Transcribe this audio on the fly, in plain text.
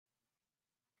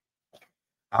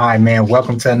All right, man.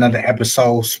 Welcome to another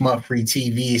episode, Smut Free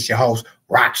TV. It's your host,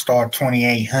 Rocstar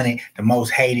 2800, the most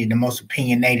hated, the most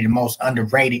opinionated, the most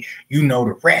underrated. You know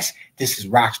the rest. This is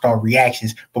Rocstar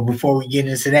Reactions. But before we get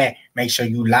into that, make sure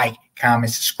you like,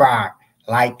 comment, subscribe.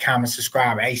 Like, comment,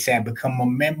 subscribe ASAP. Become a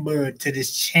member to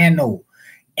this channel.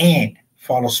 And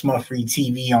follow Smut Free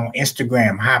TV on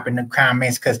Instagram. Hop in the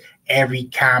comments because every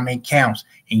comment counts.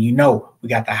 And you know we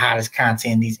got the hottest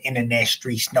content in these internet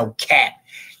streets, no cap.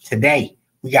 Today,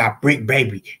 we got Bricc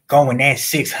baby going at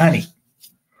 600.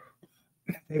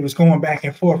 They was going back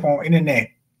and forth on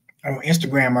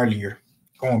Instagram earlier,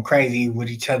 going crazy with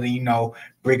each other. You know,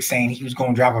 Bricc saying he was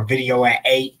going to drop a video at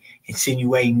 8,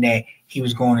 insinuating that he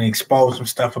was going to expose some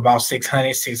stuff about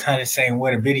 600. 600 saying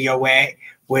where the video at,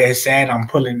 where it's at. I'm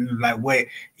pulling like what,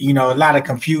 a lot of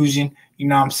confusion. You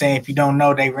know what I'm saying? If you don't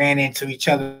know, they ran into each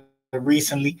other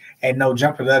recently at No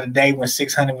Jumper the other day when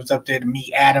 600 was up there to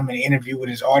meet Adam and interview with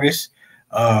his artist.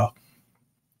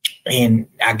 And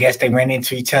I guess they ran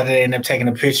into each other, ended up taking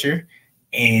a picture,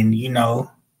 and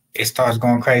it starts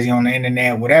going crazy on the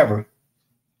internet, whatever.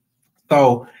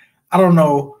 So I don't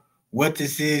know what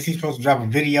this is. He's supposed to drop a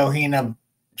video. He ended up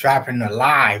dropping a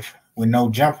live with No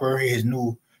Jumper, his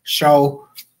new show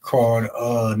called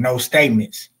No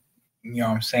Statements. You know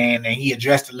what I'm saying? And he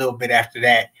addressed a little bit after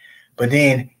that. But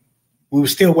then we were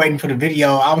still waiting for the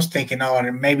video. I was thinking,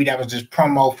 maybe that was just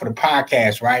promo for the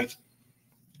podcast, right?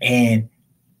 And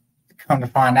come to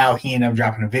find out, he ended up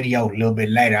dropping a video a little bit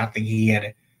later. I think he had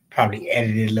to probably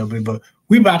edit it a little bit. But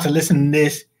we about to listen to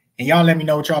this, and y'all let me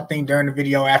know what y'all think during the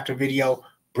video, after video.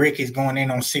 Bricc is going in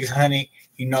on 600.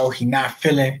 He not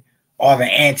feeling all the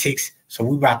antics. So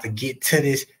we about to get to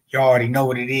this. Y'all already know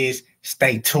what it is.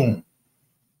 Stay tuned.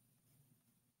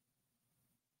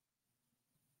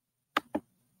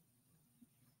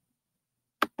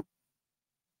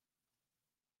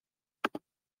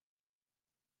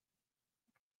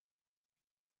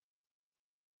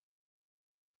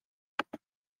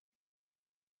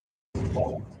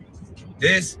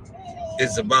 This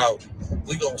is about,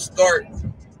 we gonna start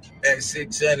at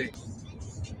 600.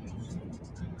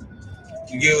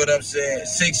 You get what I'm saying?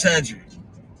 600.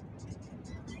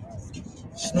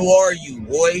 Who are you,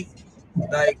 boy?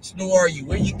 Like, who are you?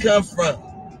 Where you come from? You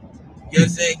know what I'm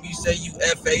saying? You say you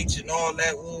FH and all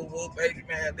that. Whoa, baby,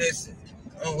 man, listen.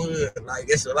 Like,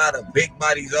 it's a lot of big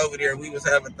bodies over there. We was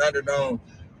having Thunderdome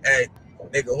at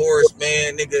nigga Horace,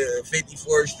 man, nigga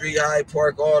 54th Street, Hyde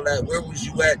Park, all that. Where was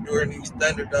you at during these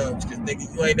Thunderdomes? Because,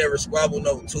 nigga, you ain't never squabbled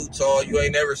no Too Tall. You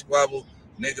ain't never squabbled,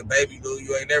 nigga, Baby Lou.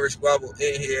 You ain't never squabbled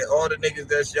in here. All the niggas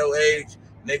that's your age,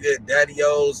 nigga,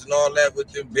 Daddy-O's and all that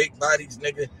with them big bodies,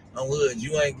 nigga, on hood.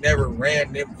 You ain't never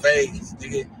ran them fades,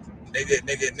 nigga.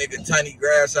 Nigga, tiny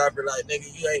grasshopper, like,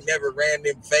 nigga, you ain't never ran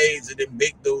them fades of them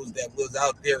big dudes that was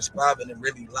out there squabbling and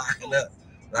really locking up.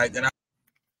 Like, and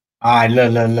all right,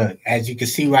 look. As you can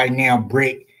see right now,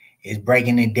 Bricc is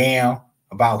breaking it down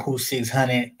about who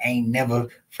 600 ain't never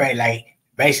afraid, like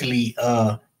basically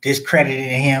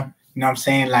discrediting him. You know what I'm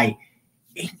saying? Like,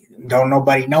 don't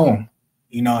nobody know him.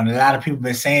 And a lot of people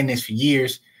been saying this for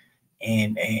years,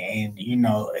 and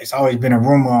it's always been a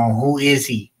rumor on who is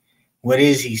he, what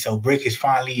is he. So Bricc is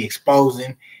finally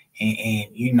exposing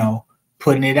and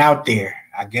putting it out there.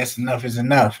 I guess enough is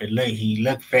enough. He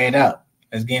looked fed up.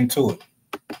 Let's get into it.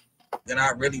 And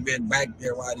I really been back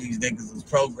there while these niggas was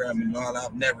programming and all.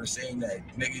 I've never seen that.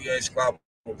 Nigga, you ain't squabble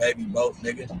baby boat,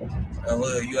 nigga.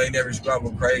 You ain't never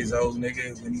squabble crazy old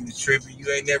nigga. When you was tripping, you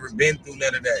ain't never been through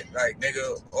none of that. Like,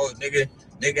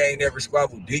 nigga ain't never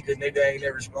squabbled Deacon, nigga ain't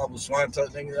never squabbled Swanto,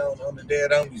 nigga on the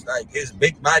dead homies. Like, it's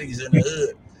big bodies in the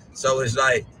hood. So it's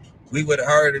like, we would have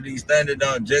heard of these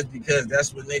Thunderdome just because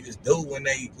that's what niggas do when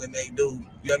they do,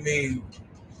 you know what I mean?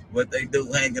 What they do,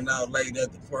 hanging out late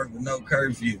at the park with no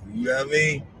curfew. You know what I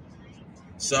mean?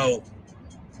 So,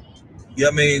 you know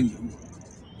what I mean?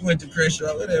 You went to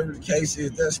Crenshaw, whatever the case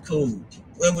is, that's cool.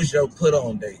 When was your put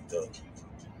on date, though?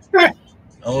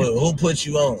 Who put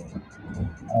you on?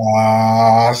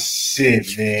 Oh,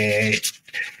 shit, man.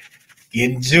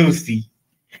 Getting juicy.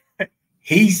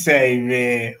 He say,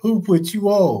 man, who put you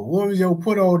on? What was your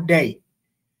put on date?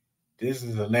 This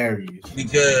is hilarious.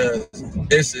 Because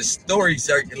there's a story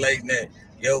circulating that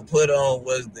your put on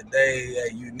was the day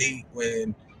at Unique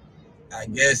when I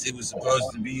guess it was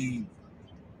supposed to be,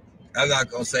 I'm not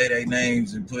going to say their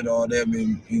names and put all them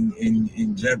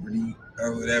in jeopardy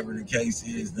or whatever the case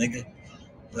is, nigga.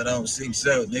 But on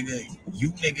 6-0, nigga,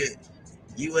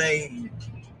 you ain't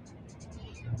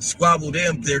squabble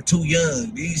them. They're too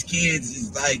young. These kids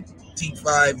is like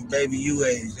T5 and baby you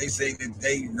age. They say that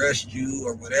they rushed you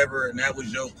or whatever, and that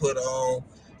was your put on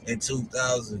in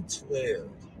 2012.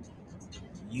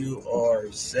 you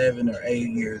are 7 or 8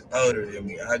 years older than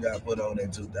me. I got put on in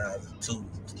 2002,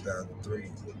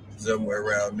 2003, somewhere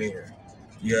around there.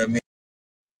 You know what I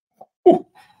mean?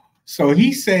 So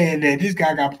he's saying that this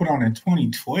guy got put on in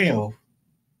 2012,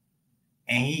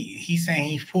 and he's saying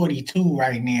he's 42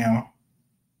 right now.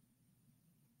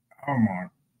 Oh my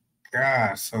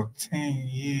God! So 10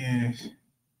 years,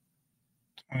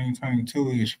 2022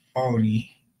 is 40.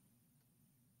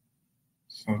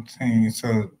 So 10,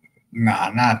 so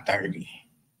nah, not 30.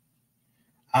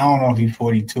 I don't know if he's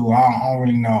 42. I don't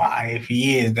really know. If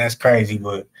he is, that's crazy.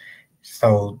 But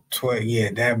so 12,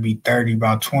 yeah, that'd be 30,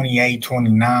 about 28,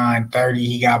 29, 30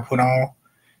 he got put on.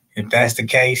 If that's the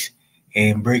case.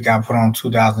 And Bricc got put on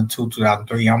 2002,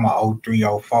 2003. I'm a 03,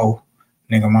 04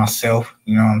 nigga myself.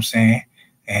 You know what I'm saying?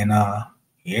 And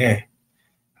yeah.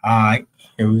 All right,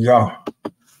 here we go.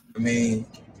 I mean,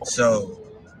 so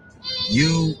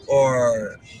you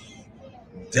are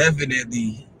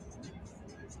definitely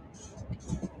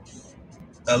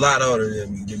a lot older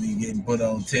than me to be getting put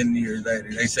on 10 years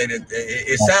later. They say that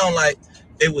it sound like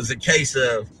it was a case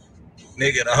of,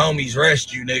 nigga, the homies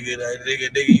rest you, nigga.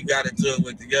 Nigga, you got into it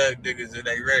with the young niggas and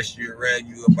they rest you and read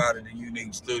you about it in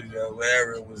Unique Studio,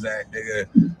 wherever it was at,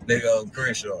 nigga on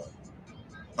Crenshaw.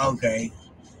 Okay.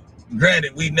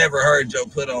 Granted, we never heard your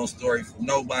put on story from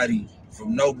nobody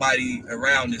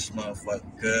around this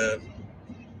motherfucker.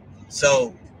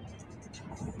 So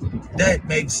that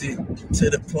makes it to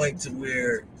the point to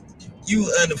where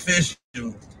you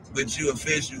unofficial, but you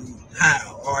official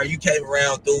how? Or you came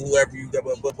around through whoever you got,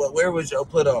 but where was your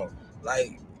put on?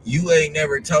 Like, you ain't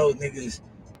never told niggas,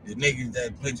 the niggas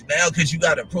that put you down, because you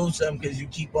got to prove something, because you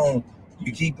keep on,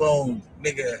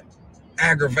 nigga,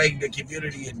 aggravating the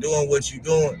community and doing what you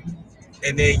doing.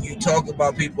 And then you talk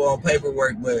about people on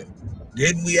paperwork, but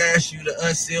didn't we ask you to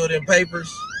unseal them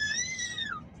papers?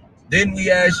 Didn't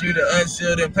we ask you to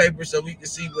unseal them papers so we can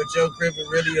see what your crib is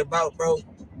really about, bro?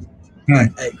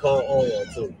 Like, hey, call on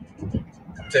one too.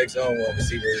 Text on one to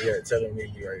see where he at. Tell him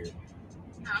meet me right here.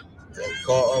 Huh?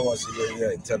 Call on one, see where he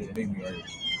at. Tell him meet me right here.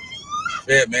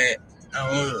 Yeah, man. I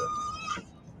don't know.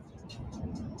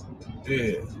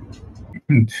 Yeah.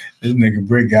 This nigga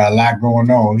Bricc got a lot going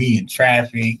on. He in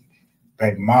traffic.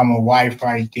 Baby mama, wife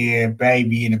right there,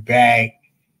 baby in the bag.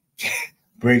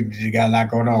 Bricc just got a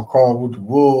lot going on. Call with the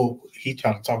wolf. He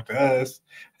trying to talk to us.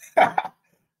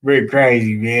 Bricc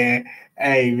crazy, man.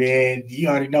 Hey, man, you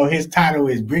already know his title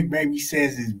is Bricc Baby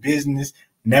Says His Business,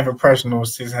 Never Personal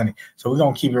 600. So we're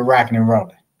going to keep it rocking and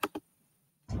rolling.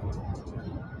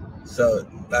 So,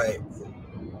 like,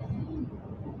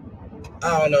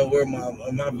 I don't know where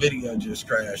my video just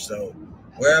crashed. So,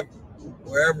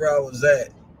 wherever I was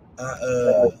at,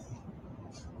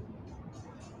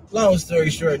 long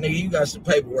story short, nigga, you got some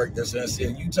paperwork that's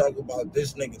unsealed. You talk about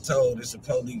this nigga told it's a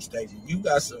police statement. You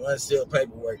got some unsealed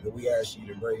paperwork that we asked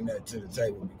you to bring that to the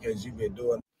table because you've been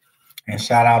doing. And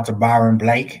shout out to Byron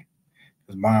Blake,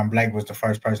 because Byron Blake was the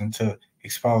first person to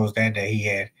expose that he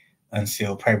had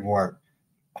unsealed paperwork.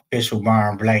 Official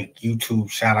Byron Blake, YouTube,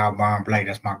 shout out Byron Blake,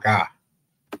 that's my guy.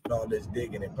 All this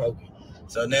digging and poking.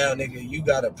 So now, nigga, you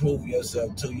gotta prove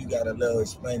yourself too. You got a little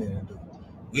explaining to do.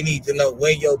 We need to know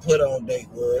when your put on date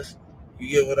was. You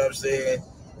get what I'm saying?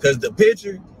 Because the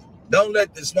picture, don't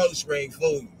let the smoke screen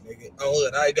fool you, nigga. Oh,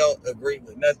 and I don't agree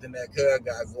with nothing that Cuz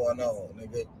got going on,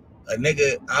 nigga. A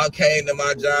nigga, I came to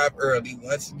my job early.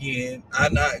 Once again,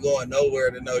 I'm not going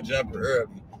nowhere to no jumper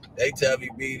early. They tell me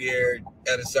be there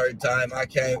at a certain time. I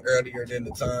came earlier than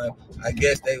the time. I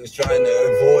guess they was trying to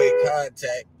avoid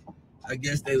contact.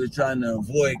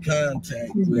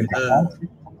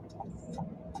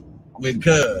 With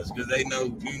Cuz, because they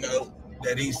know, you know,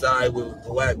 that he side with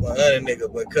Whack 100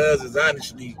 nigga. But Cuz is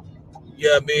honestly, you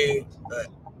know what I mean,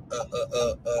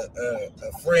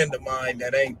 a friend of mine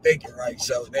that ain't thinking right.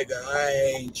 So, nigga, I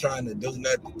ain't trying to do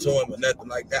nothing to him or nothing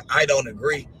like that. I don't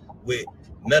agree with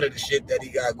none of the shit that he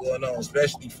got going on,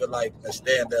 especially for like a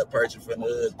stand-up person from the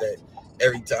hood that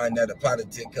every time that a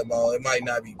politic come on, it might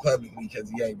not be publicly because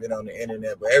he ain't been on the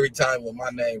internet, but every time when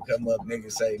my name come up,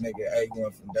 niggas say, nigga,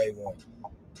 A1 from day one.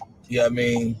 You know what I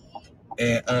mean?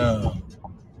 And,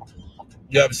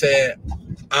 you know what I'm saying?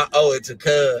 I owe it to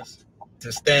Cuz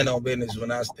to stand on business when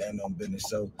I stand on business.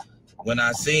 So when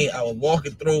I was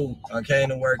walking through, I came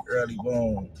to work early,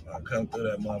 boom, I come through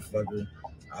that motherfucker.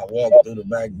 I walked through the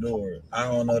back door. I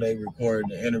don't know they recorded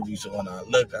the interview, so when I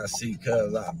look, I see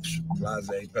Cuz. I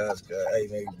blase pass Cuz. Hey,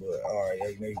 nigga, but all right,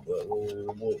 hey, nigga, but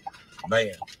whoa.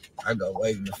 Man, I go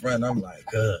wait in the front. I'm like,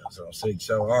 Cuz. So I'm sick.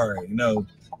 So all right, you know,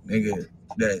 nigga,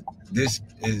 that this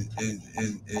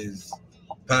is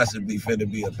possibly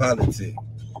finna be a politic.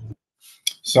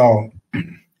 So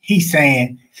he's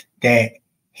saying that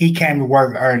he came to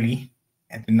work early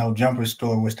at the No Jumper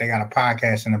store, which they got a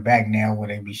podcast in the back now where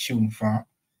they be shooting from.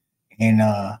 And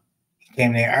he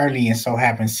came there early, and so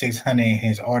happened 600 and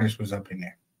his artist was up in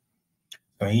there.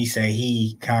 So he said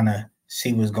he kind of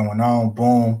see what's going on,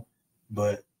 boom,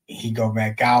 but he go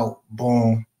back out,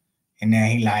 boom, and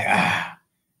then he like,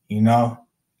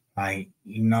 like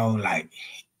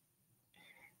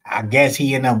I guess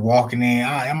he ended up walking in.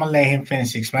 I'm gonna let him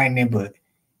finish explaining it, but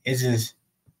it's just,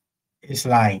 it's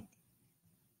like,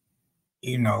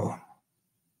 I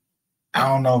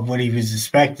don't know what he was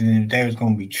expecting, if they was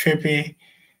gonna be tripping.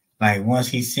 Like once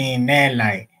he seen that,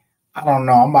 like, I don't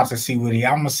know. I'm gonna see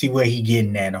where he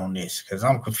getting at on this, because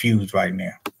I'm confused right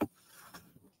now.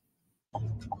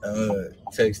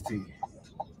 Text to you.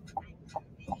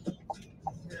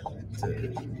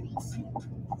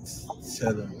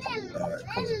 Tell him. All right,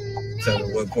 cool. Tell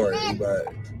him what part he about.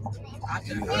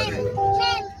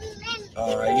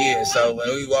 Yeah. So when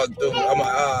we walked through, I'm like,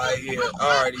 I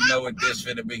already know what this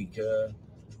finna be, cuz.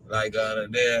 Like the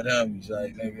dead homies,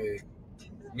 like nigga,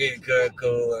 me and cuz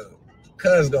cool.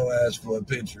 Cuz gonna ask for a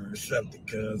picture or something,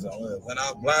 cuz when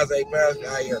I blase mask,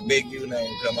 I hear Big U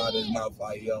name come out his mouth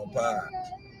like he on pie.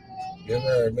 You ever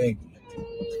heard me?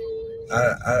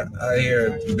 I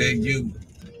hear Big U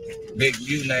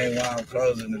name while I'm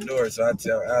closing the door, so I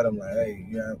tell Adam like, hey,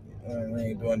 we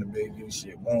ain't doing the Big U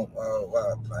shit.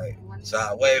 Like, so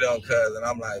I wait on cuz, and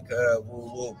I'm like, cuz,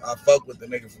 woo woo. I fuck with the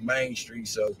nigga from Main Street,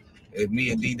 so if me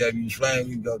and DW Flame,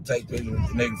 we go take pictures with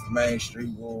the nigga from Main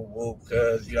Street, woo woo,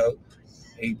 cuz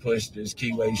he pushed this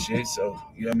Keyway shit, so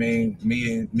you know what I mean.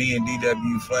 Me and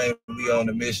DW Flame, we on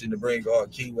a mission to bring all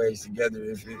Keyways together.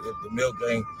 If the milk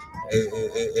ain't,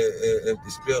 if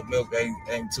the spilled milk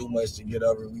ain't too much to get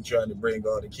over, we trying to bring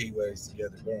all the Keyways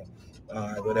together. Boom. All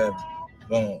right, whatever.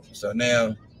 Boom. So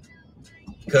now,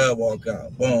 Cub walk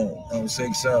out. Boom. On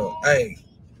 6-0. Hey,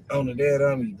 on the dead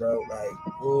homies, bro. Like,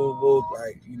 whoop, whoop.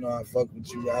 Like, I fuck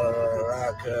with you,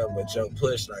 Cub, but your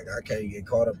push, like, I can't get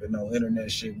caught up in no internet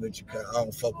shit with you, cuz I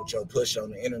don't fuck with your push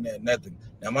on the internet, nothing.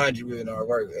 Now, mind you, we're in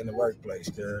the workplace,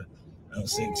 cuz, on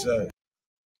 6-0.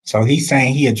 So he's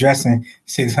saying he addressing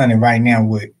 600 right now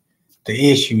with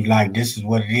the issue, like, this is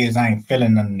what it is. I ain't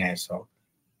feeling none of that, so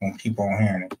I'm gonna keep on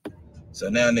hearing it. So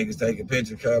now niggas take a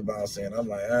picture of Clubhouse, and I'm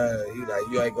like,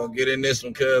 you ain't gonna get in this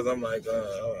one, cuz. I'm like,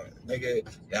 nigga,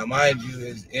 now mind you,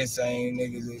 it's insane,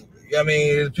 niggas. I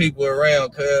mean, there's people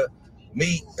around, cuz.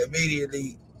 Me,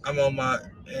 immediately, I'm on my,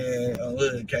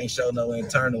 can't show no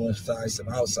internal inside, some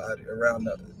outside around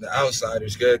the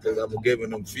outsiders, cuz, because I'm giving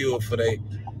them fuel for they,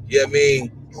 you know what I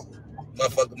mean?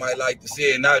 Motherfucker might like to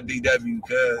see it, not DW, cuz, you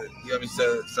know what I mean?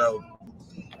 So,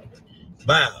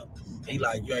 bow. He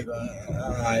like, you ain't gonna,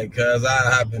 all right, cuz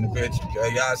I hop in the picture,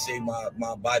 cuz y'all see my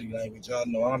body language. Y'all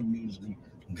know I'm usually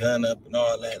gun up and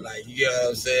all that. Like, you know what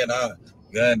I'm saying?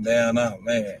 Gun down,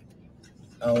 man.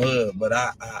 I'm hood. But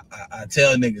I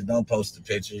tell niggas, don't post the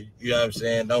picture. You know what I'm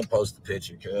saying? Don't post the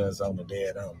picture, cuz I'm the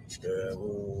dead homies, cuz.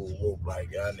 Like,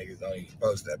 y'all niggas don't even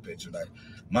post that picture. Like,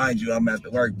 mind you, I'm at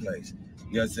the workplace.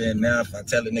 You know what I'm saying? Now, if I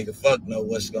tell a nigga fuck no,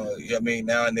 what's going, you know what I mean?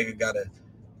 Now a nigga gotta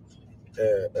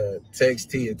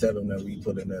text T and tell them that we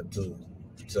put in up too.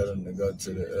 Tell them to go to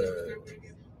the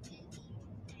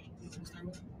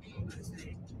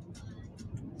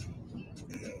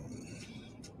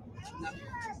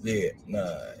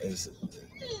it's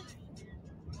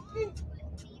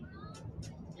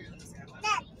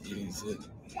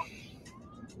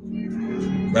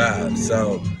wow.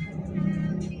 So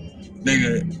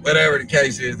nigga, whatever the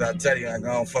case is, I tell you, I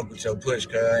don't fuck with your push,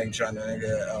 cuz I ain't trying to,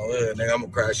 nigga, I'm gonna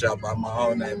crash out by my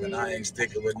own name, and I ain't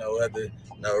sticking with no red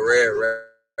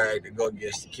rag to go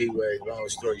against the Keyway. Long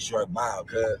story short,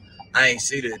 cuz I ain't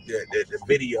see the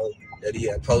video that he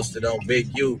had posted on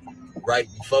Big U right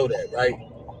before that, right?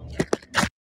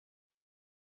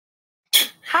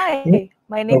 Hi,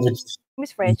 my name is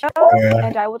Bricc,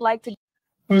 and I would like to.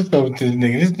 What's up with this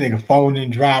nigga? This nigga phone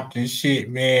and dropped and shit,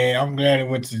 man. I'm glad it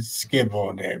went to skip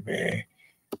on that, man.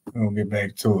 We're gonna get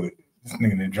back to it. This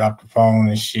nigga that dropped the phone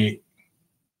and shit.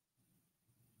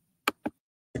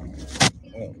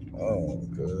 Cuz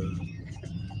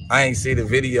I ain't see the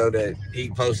video that he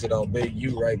posted on Big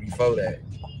U right before that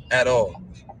at all.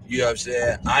 You know what I'm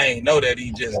saying? I ain't know that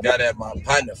he just got at my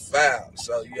partner foul.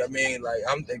 So, you know what I mean? Like,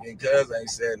 I'm thinking cuz ain't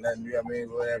said nothing, you know what I mean?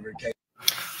 Whatever.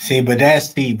 See, but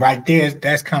that's right there.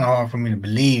 That's kind of hard for me to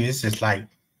believe. It's just like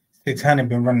 600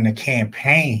 been running a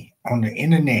campaign on the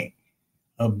internet,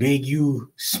 a Big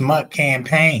U smut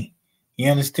campaign.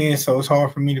 You understand? So it's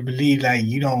hard for me to believe, like,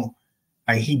 you don't,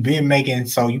 like, he been making,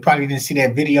 so you probably didn't see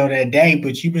that video that day,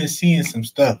 but you've been seeing some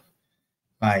stuff.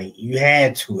 Like, you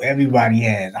had to. Everybody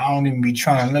has. I don't even be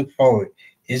trying to look for it.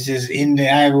 It's just in the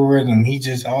algorithm.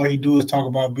 All he do is talk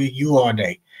about Big U all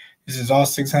day. This is all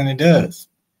 600 does.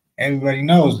 Everybody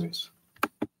knows this.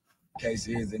 Case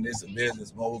is, and it's a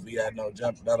business movie. I know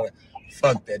jump better.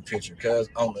 Fuck that picture, cuz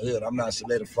on the hood, I'm not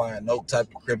solidifying no type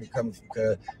of cribbing coming from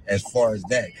cuz as far as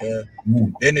that, cuz.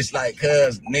 Then it's like,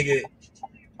 cuz, nigga,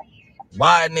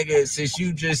 why, nigga, since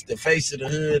you just the face of the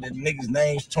hood and niggas'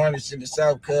 names tarnished in the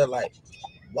South, cuz, like,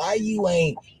 why you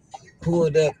ain't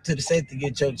pulled up to the set to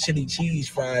get your chili cheese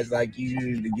fries like you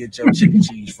usually get your chili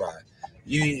cheese fries?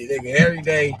 You, nigga, every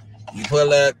day you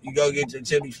pull up, you go get your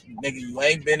chili, nigga, you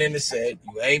ain't been in the set,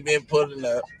 you ain't been pulling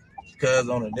up, cuz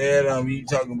on the dead you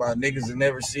talking about niggas will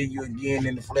never see you again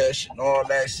in the flesh and all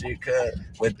that shit, cuz.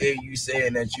 But then you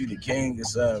saying that you the king or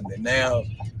something, and now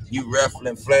you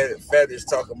ruffling feathers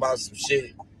talking about some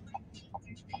shit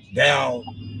down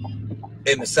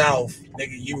in the South,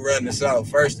 nigga. You run the South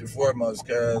first and foremost,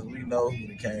 cuz we know who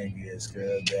the king is,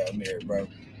 cuz down there, bro.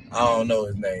 I don't know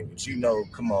his name, but you know,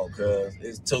 come on, cuz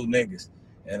it's two niggas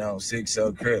and on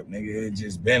 6-0 Crip, nigga. It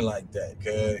just been like that,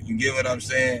 cuz. You get what I'm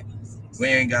saying? We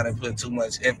ain't gotta put too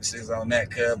much emphasis on that,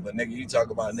 cuz. But nigga, you talk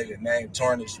about nigga name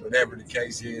tarnished, whatever the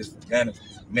case is for Gunna,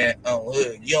 man, on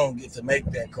hood, you don't get to make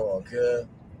that call, cuz.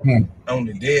 On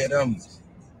the dead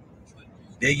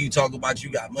Then you talk about you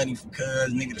got money for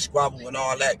cuz, nigga, the squabble and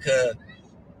all that, cuz.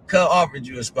 Cuz offered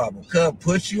you a squabble. Cuz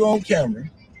put you on camera.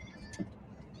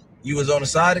 You was on the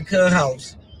side of cuz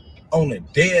house on the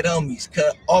dead homies.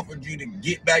 Cuz offered you to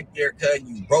get back there, cuz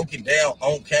you broke it down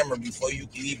on camera before you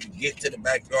could even get to the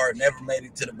backyard. Never made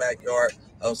it to the backyard.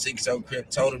 6-0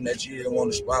 Crip told him that you didn't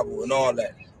want to squabble and all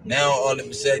that. Now all of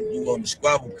a sudden you want to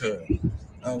squabble, cuz.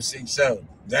 6-0.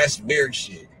 That's weird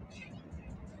shit.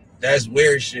 That's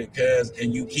weird shit, cuz.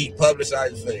 And you keep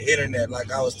publicizing for the internet.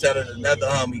 Like I was telling another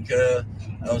homie, cuz,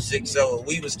 on 6-0, when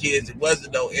we was kids, it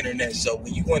wasn't no internet. So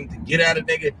when you wanted to get out of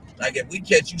nigga, like if we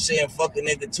catch you saying fuck a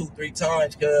nigga 2-3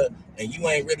 times, cuz, and you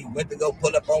ain't really went to go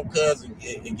pull up on cuz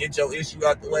and get your issue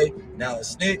out the way, now a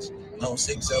snitch on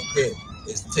 6-0 Crip,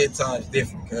 it's 10 times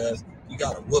different, cuz. You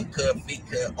gotta whoop cuz feet,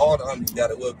 cuz. All the homies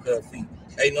gotta whoop cuz feet.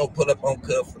 Ain't no pull up on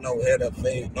cuz for no head up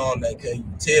fade and all that, cuz. You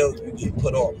tell you get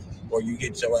put off or you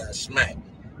get your ass smacked,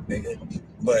 nigga.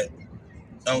 But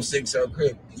on 6-0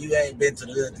 Crip, you ain't been to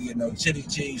the hood to get no chili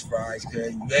cheese fries,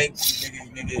 cuz. You ain't,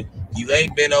 nigga, you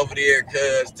ain't been over there,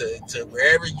 cuz, to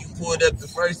wherever you pulled up the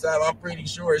first time. I'm pretty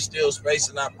sure it's still space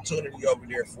and opportunity over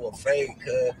there for a fade,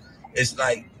 cuz. It's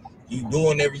like you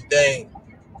doing everything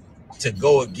to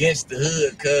go against the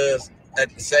hood, cuz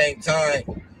at the same time,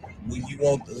 when you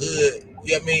want the hood,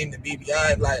 you know what I mean, to be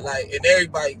behind, like, and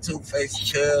everybody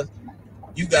two-faced, cuz.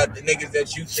 You got the niggas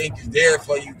that you think is there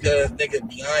for you, cuz, nigga,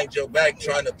 behind your back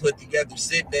trying to put together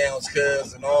sit-downs,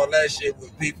 cuz, and all that shit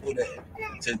with people that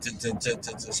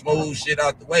to smooth shit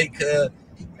out the way, cuz.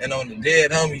 And on the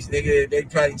dead homies, nigga, they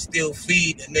probably still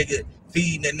feeding the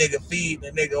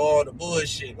nigga all the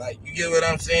bullshit. Like, you get what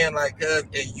I'm saying? Like, cuz,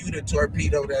 and you the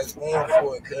torpedo that's going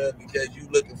for it, cuz, because you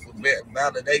looking for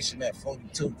validation at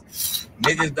 42.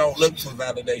 Niggas don't look for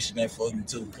validation at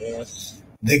 42, cuz.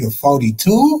 Nigga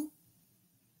 42?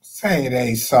 Say it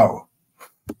ain't so.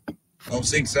 On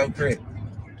 6-0 Crip.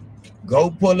 Go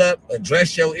pull up,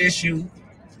 address your issue.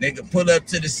 Nigga, pull up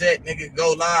to the set, nigga,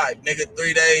 go live. Nigga,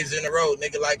 3 days in a row,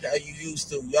 nigga, like how you used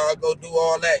to. Y'all go do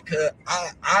all that, cuz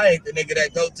I ain't the nigga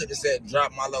that go to the set and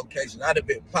drop my location. I'd have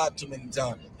been popped too many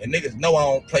times. And niggas know I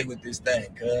don't play with this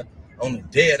thing, cuz. On the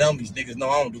dead homies, niggas know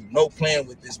I don't do no playing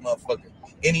with this motherfucker.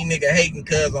 Any nigga hating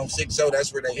cuz on 6-0,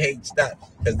 that's where they hate stop.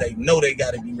 Because they know they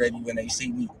got to be ready when they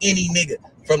see me. Any nigga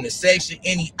from the section,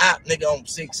 any op nigga on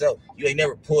 6-0, you ain't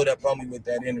never pulled up on me with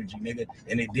that energy, nigga.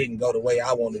 And it didn't go the way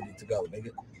I wanted it to go, nigga.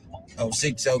 On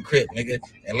 6-0 Crip, nigga.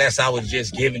 Unless I was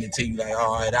just giving it to you like,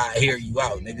 all right, I hear you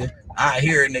out, nigga. I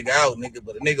hear a nigga out, nigga.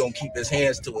 But a nigga gonna keep his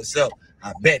hands to himself.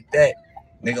 I bet that.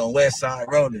 Nigga on West Side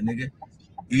Road, nigga.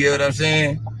 You hear what I'm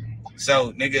saying?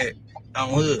 So, nigga, on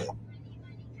hood.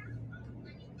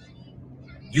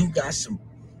 You got some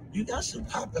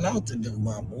popping out to do,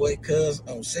 my boy, cuz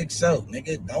on 6-0,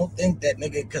 nigga. Don't think that,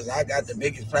 nigga, cause I got the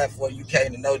biggest platform, you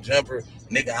came to no jumper,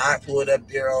 nigga, I pulled up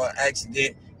there on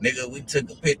accident, nigga, we took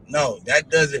a pic. No, that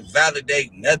doesn't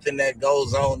validate nothing that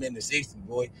goes on in the 60,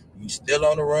 boy. You still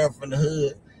on the run from the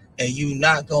hood, and you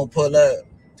not gonna pull up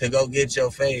to go get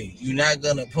your fade. You not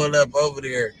gonna pull up over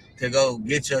there to go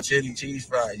get your chili cheese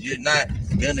fries. You're not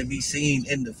gonna be seen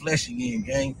in the flesh again,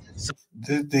 gang. So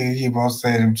this thing he about to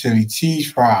say them chili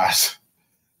cheese fries.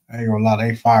 I ain't gonna lie,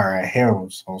 they fire at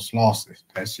Harold's on Slauson.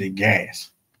 That shit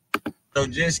gas. So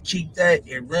just keep that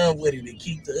and run with it and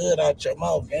keep the hood out your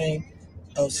mouth, gang.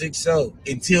 On 6-0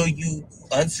 until you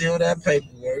unseal that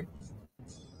paperwork.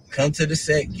 come to the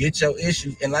set, get your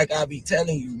issue. And like I be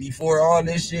telling you before all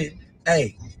this shit,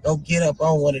 hey, don't get up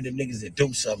on one of them niggas and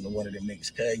do something to one of them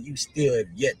niggas, cuz you still have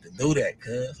yet to do that,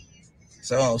 cuz.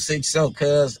 So on 6-0,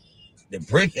 cuz the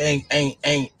Bricc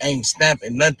ain't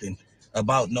snapping nothing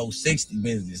about no 60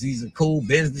 business. He's a cool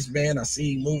businessman. I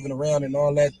see him moving around and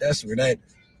all that. That's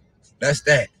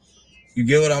that. You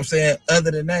get what I'm saying?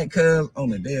 Other than that, cuz on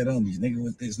the dead homies, nigga,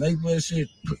 with this neighborhood shit,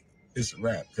 it's a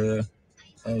wrap, cuz.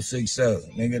 On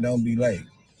 6-7, nigga, don't be late.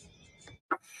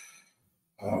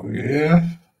 Oh yeah.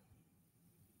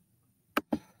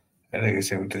 That nigga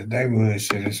said with this neighborhood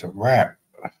shit, it's a wrap.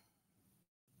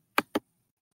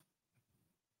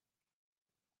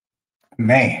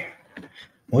 Man,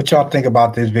 what y'all think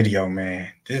about this video, man?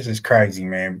 This is crazy,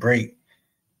 man. Bricc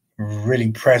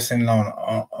really pressing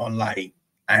on like,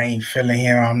 I ain't feeling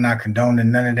him. I'm not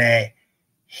condoning none of that.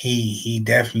 He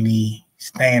definitely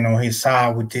staying on his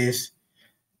side with this,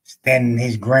 standing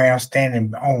his ground,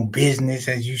 standing on business,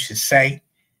 as you should say.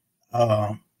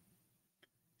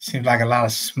 Seems like a lot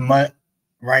of smut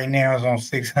right now is on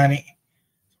 600.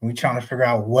 We trying to figure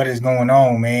out what is going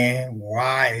on, man.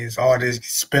 Why is all this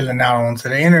spilling out onto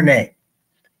the internet?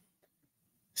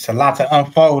 It's a lot to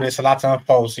unfold.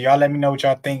 So y'all let me know what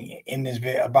y'all think in this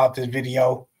about this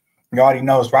video. You already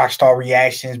know it's Rocstar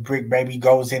Reactions. Bricc baby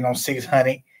goes in on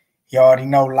 600. You already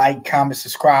know, like, comment,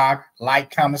 subscribe.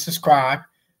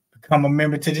 Become a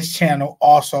member to this channel.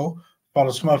 Also,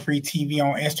 follow smutfree TV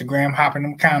on Instagram. Hop in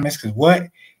them comments, because what?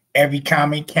 Every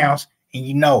comment counts. And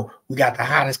you know, we got the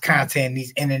hottest content in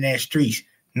these internet streets.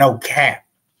 No cap.